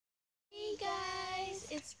guys,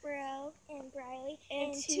 it's Brielle and Briley,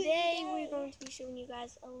 and today we're going to be showing you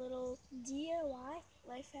guys a little DIY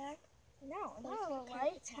life hack. No, not a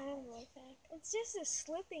life It's kind of a life hack. It's just a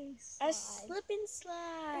slipping slide. A slip and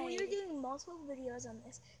slide. And we were doing multiple videos on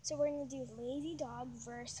this, so we're gonna do lazy dog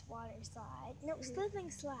versus water slide. No,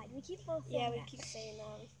 slipping slide. We keep both. Yeah, we keep saying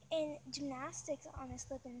that. And gymnastics on a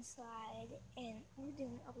slip and slide, and we're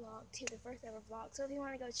doing a vlog too, the first ever vlog. So if you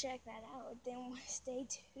want to go check that out, then stay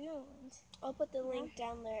tuned. I'll put the link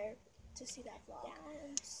down there to see that vlog.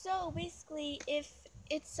 Down. So basically, if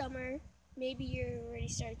it's summer, maybe you're already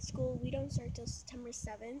started school. We don't start till September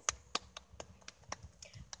 7th.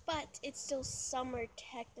 But it's still summer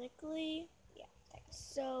technically. Yeah, technically.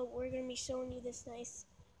 So we're going to be showing you this nice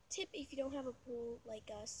tip if you don't have a pool like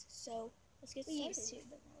us. So let's get started. We used to,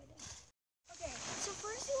 but now we don't. Okay, so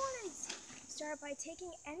first you want to start by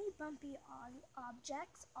taking any bumpy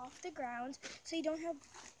objects off the ground so you don't have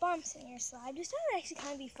bumps in your slide. This would actually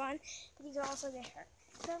kind of be fun, but you could also get hurt.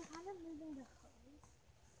 So I'm kind of moving the hose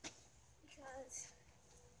because,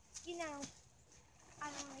 you know, I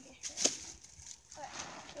don't want to get hurt. Alright,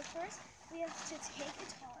 so first we have to take a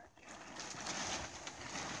tarp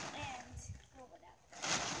and roll it out.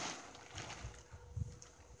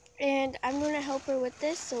 And I'm going to help her with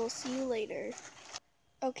this, so we'll see you later.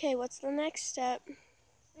 Okay, what's the next step?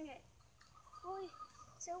 Okay, well,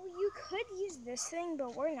 so you could use this thing,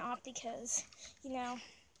 but we're not because, you know,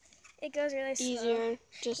 it goes really slow. Easier,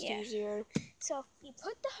 just easier. So you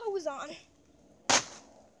put the hose on.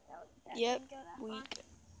 Yep,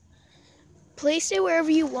 place it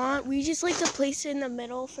wherever you want. We just like to place it in the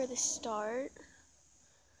middle for the start.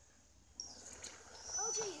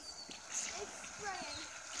 Oh jeez, it's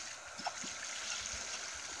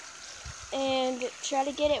spraying. And try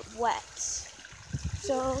to get it wet.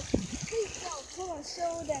 So, Please don't, hold on,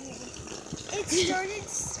 show them. It started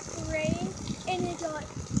spraying and it got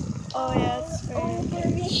oh yeah, it's spraying. Over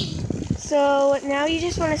me. So now you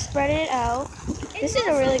just want to spread it out. And this is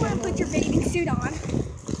a really good one. Put your bathing suit on.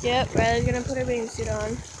 Yep, Riley's gonna put her bathing suit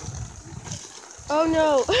on. Oh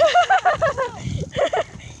no!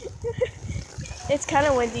 It's kind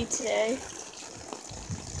of windy today.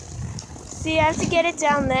 See, I have to get it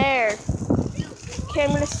down there. Okay,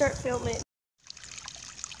 I'm gonna start filming.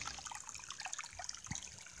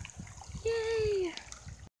 Yay!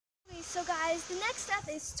 Okay, so guys, the next step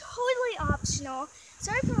is totally optional.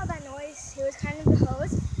 Sorry for all that noise. It was kind of the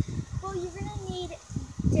hose. Well, you're gonna need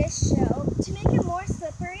dish soap to make it more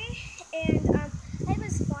slippery, and it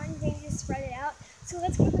was fun. They just spread it out. So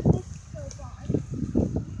let's put the dish soap on.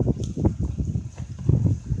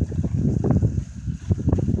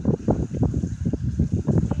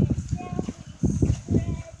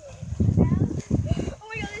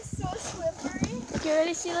 You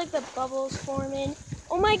already see like the bubbles forming.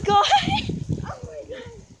 Oh my god! Oh my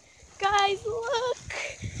god! Guys, look!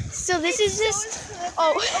 So this is just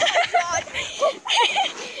oh my god!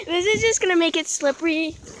 This is just gonna make it slipperier.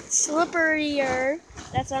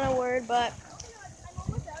 That's not a word, but I'm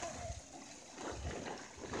almost out of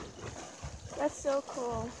it. that's so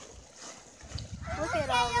cool. Look at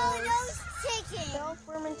all those. They're all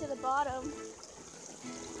forming to the bottom.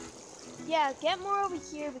 Yeah, get more over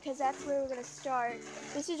here because that's where we're gonna start.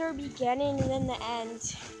 This is our beginning and then the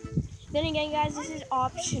end. Then again, guys, this is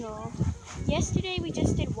optional. Yesterday we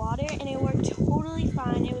just did water and it worked totally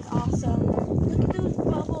fine. It was awesome. Look at those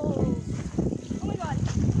bubbles. Oh my god.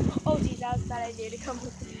 Oh geez, that was a bad idea to come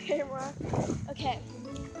with the camera. Okay.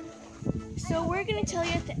 So we're gonna tell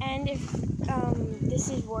you at the end if this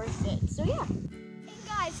is worth it. So yeah. And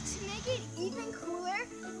guys, to make it even cooler,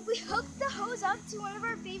 we hooked the hose up to one of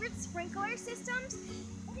our favorite sprinkler systems.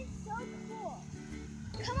 And it's so cool.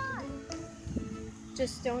 Come on.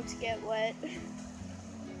 Just don't get wet.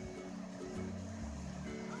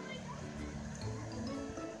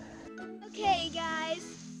 Okay guys,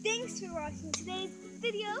 thanks for watching today's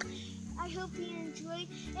video. I hope you enjoyed.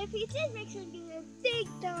 If you did, make sure to give it a big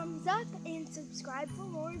thumbs up and subscribe for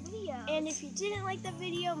more videos. And if you didn't like the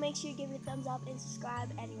video, make sure you give it a thumbs up and subscribe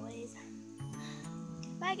anyways.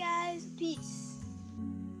 Bye guys. Peace.